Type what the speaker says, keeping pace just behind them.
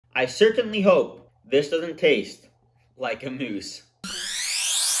I certainly hope this doesn't taste like a moose.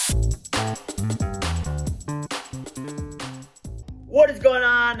 What is going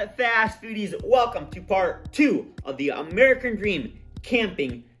on, fast foodies? Welcome to part 2 of the American Dream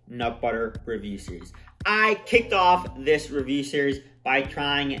Camping Nut Butter Review Series. I kicked off this review series by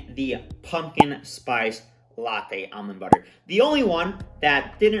trying the pumpkin spice latte almond butter. The only one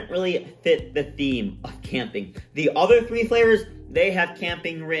that didn't really fit the theme of camping. The other 3 flavors, they have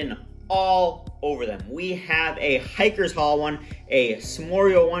camping written all over them. We have a hiker's haul one, a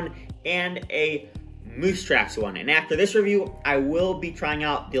s'moreo one, and a moose tracks one. And after this review, I will be trying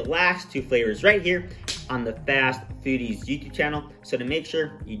out the last 2 flavors right here on the Fast Foodies YouTube channel. So to make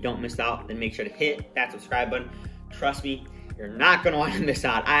sure you don't miss out, then make sure to hit that subscribe button. Trust me, you're not gonna want to miss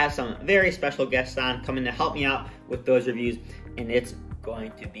out. I have some very special guests on coming to help me out with those reviews, and it's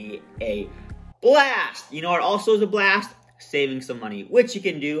going to be a blast. You know what also is a blast? Saving some money, which you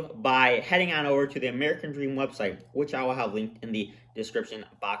can do by heading on over to the American Dream website, which I will have linked in the description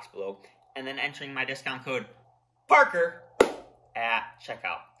box below, and then entering my discount code Parker at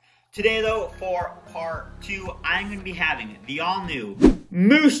checkout. Today though, for part 2, I'm going to be having the all new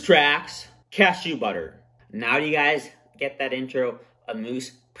Moose Tracks Cashew Butter. Now you guys get that intro, a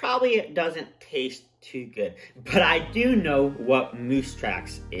moose probably doesn't taste too good, but I do know what Moose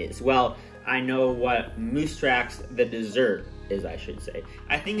Tracks is. Well, I know what Moose Tracks, the dessert, is, I should say.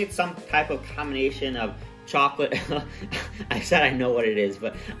 I think it's some type of combination of chocolate. I said I know what it is,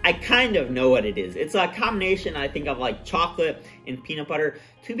 but I kind of know what it is. It's a combination, I think, of like chocolate and peanut butter.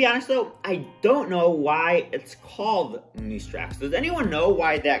 To be honest though, I don't know why it's called Moose Tracks. Does anyone know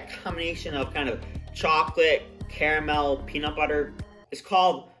why that combination of kind of chocolate, caramel, peanut butter is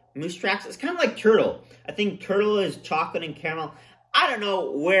called Moose Tracks? It's kind of like turtle. I think turtle is chocolate and caramel. I don't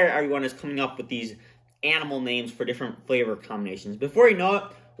know where everyone is coming up with these animal names for different flavor combinations. Before you know it,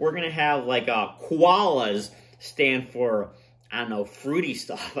 we're gonna have like koalas stand for, I don't know, fruity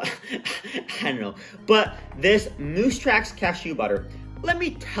stuff. I don't know. But this Moose Tracks cashew butter, let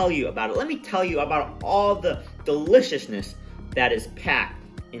me tell you about it. Let me tell you about all the deliciousness that is packed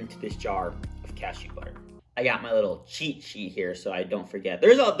into this jar of cashew butter. I got my little cheat sheet here so I don't forget.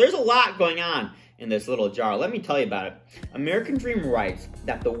 There's a lot going on in this little jar. Let me tell you about it. American Dream writes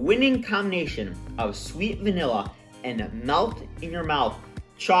that the winning combination of sweet vanilla and melt in your mouth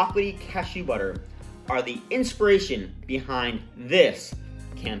chocolatey cashew butter are the inspiration behind this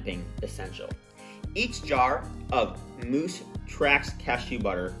camping essential. Each jar of Moose Tracks cashew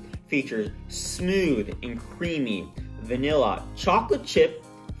butter features smooth and creamy vanilla chocolate chip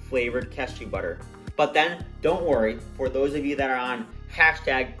flavored cashew butter. But then, don't worry, for those of you that are on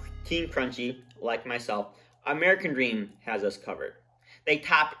hashtag Team Crunchy, like myself, American Dream has us covered. They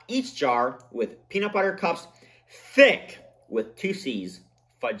top each jar with peanut butter cups thick with 2 C's,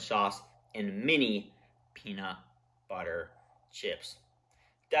 fudge sauce, and mini peanut butter chips.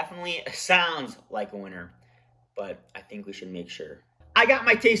 Definitely sounds like a winner, but I think we should make sure. I got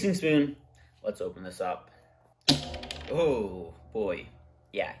my tasting spoon. Let's open this up. Oh, boy.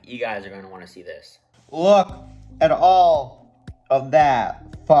 Yeah, you guys are going to want to see this. Look at all of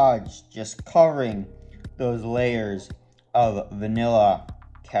that fudge just covering those layers of vanilla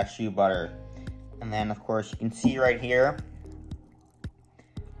cashew butter. And then, of course, you can see right here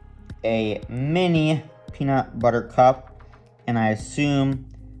a mini peanut butter cup. And I assume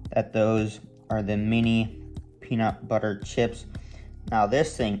that those are the mini peanut butter chips. Now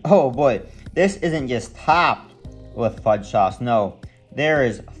this thing, oh boy, this isn't just topped with fudge sauce. No, there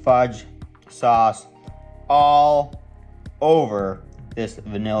is fudge sauce all over this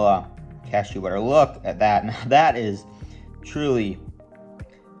vanilla cashew butter. Look at that. Now that is truly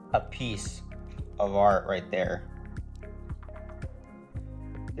a piece of art right there.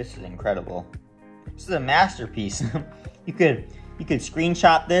 This is incredible. This is a masterpiece. you could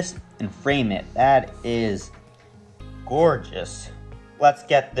screenshot this and frame it. That is gorgeous. Let's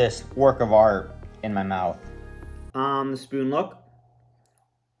get this work of art in my mouth. The spoon look.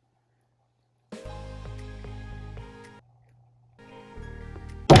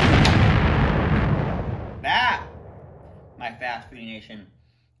 That, my Fast Foodie Nation,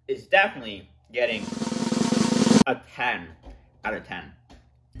 is definitely getting a 10 out of 10.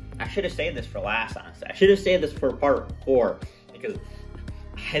 I should have saved this for last, honestly. I should have saved this for part 4 because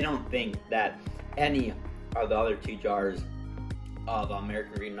I don't think that any of the other 2 jars of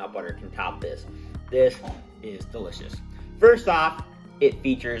American Dream nut butter can top this. This is delicious. First off, it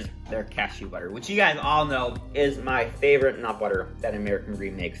features their cashew butter, which you guys all know is my favorite nut butter that American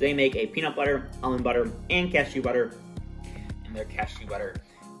Dream makes. They make a peanut butter, almond butter, and cashew butter, and their cashew butter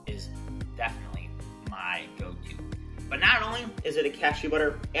is definitely my go-to. But not only is it a cashew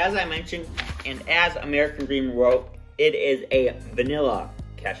butter, as I mentioned, and as American Dream wrote, it is a vanilla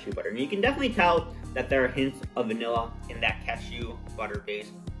cashew butter. And you can definitely tell that there are hints of vanilla in that cashew butter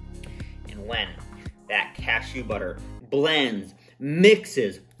base. And when that cashew butter blends,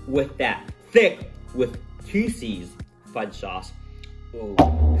 mixes with that thick, with 2 C's fudge sauce, ooh,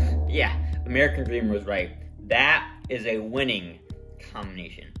 yeah, American Dream was right. That is a winning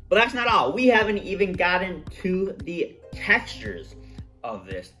combination. But that's not all. We haven't even gotten to the textures of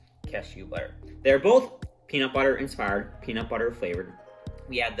this cashew butter. They're both peanut butter inspired, peanut butter flavored.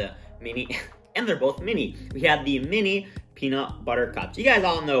 We had the mini, and they're both mini. We had the mini peanut butter cups. You guys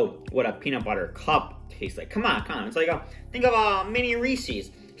all know what a peanut butter cup tastes like. Come on. It's like think of a mini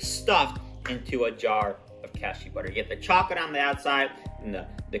Reese's stuffed into a jar of cashew butter. You get the chocolate on the outside and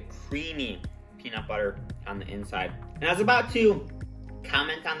the creamy peanut butter on the inside. And I was about to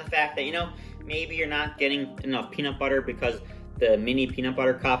comment on the fact that, you know, maybe you're not getting enough peanut butter because the mini peanut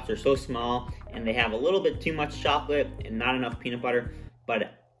butter cups are so small and they have a little bit too much chocolate and not enough peanut butter.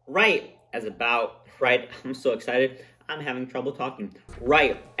 But I'm so excited, I'm having trouble talking.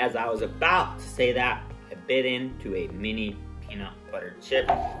 Right as I was about to say that, I bit into a mini peanut butter chip,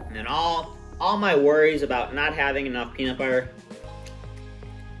 and then all my worries about not having enough peanut butter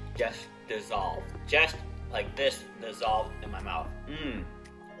just dissolved. Just like this, dissolved in my mouth.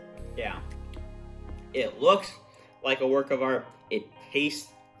 Yeah. It looks like a work of art. It tastes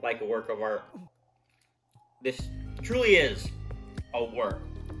like a work of art. This truly is a work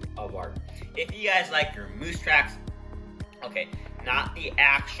of art. If you guys like your moose tracks, okay, not the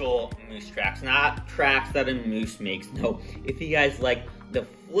actual moose tracks, not tracks that a moose makes, no. If you guys like the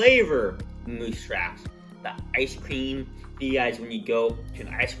flavor moose tracks, the ice cream, if you guys, when you go to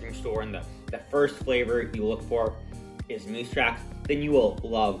an ice cream store and the first flavor you look for is moose tracks, then you will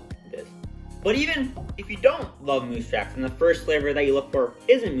love this. But even if you don't love moose tracks and the first flavor that you look for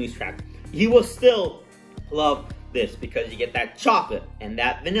isn't moose tracks, you will still love this because you get that chocolate and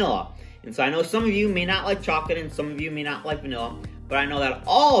that vanilla. And so I know some of you may not like chocolate and some of you may not like vanilla, but I know that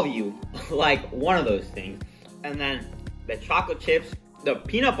all of you like one of those things. And then the chocolate chips, the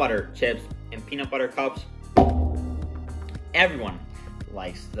peanut butter chips, and peanut butter cups, everyone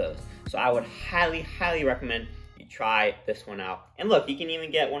likes those. So I would highly, highly recommend you try this one out. And look, you can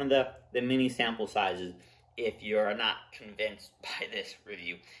even get one of the mini sample sizes if you're not convinced by this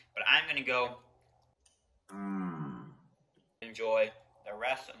review. But I'm gonna go enjoy the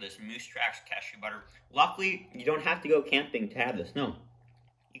rest of this Moose Tracks cashew butter. Luckily, you don't have to go camping to have this. No,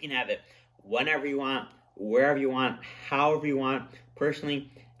 you can have it whenever you want, wherever you want, however you want. Personally,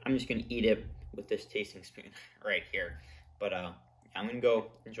 I'm just gonna eat it with this tasting spoon right here. But I'm gonna go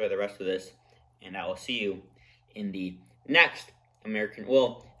enjoy the rest of this, and I will see you in the next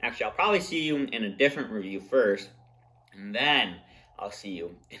well, actually, I'll probably see you in a different review first, and then I'll see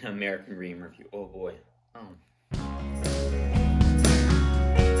you in an American Dream review. Oh boy.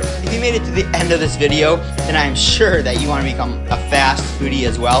 If you made it to the end of this video, then I'm sure that you want to become a fast foodie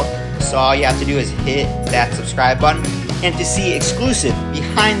as well. So all you have to do is hit that subscribe button. And to see exclusive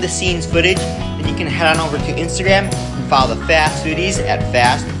behind the scenes footage, then you can head on over to Instagram and follow the Fast Foodies at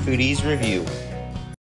Fast Foodies Review.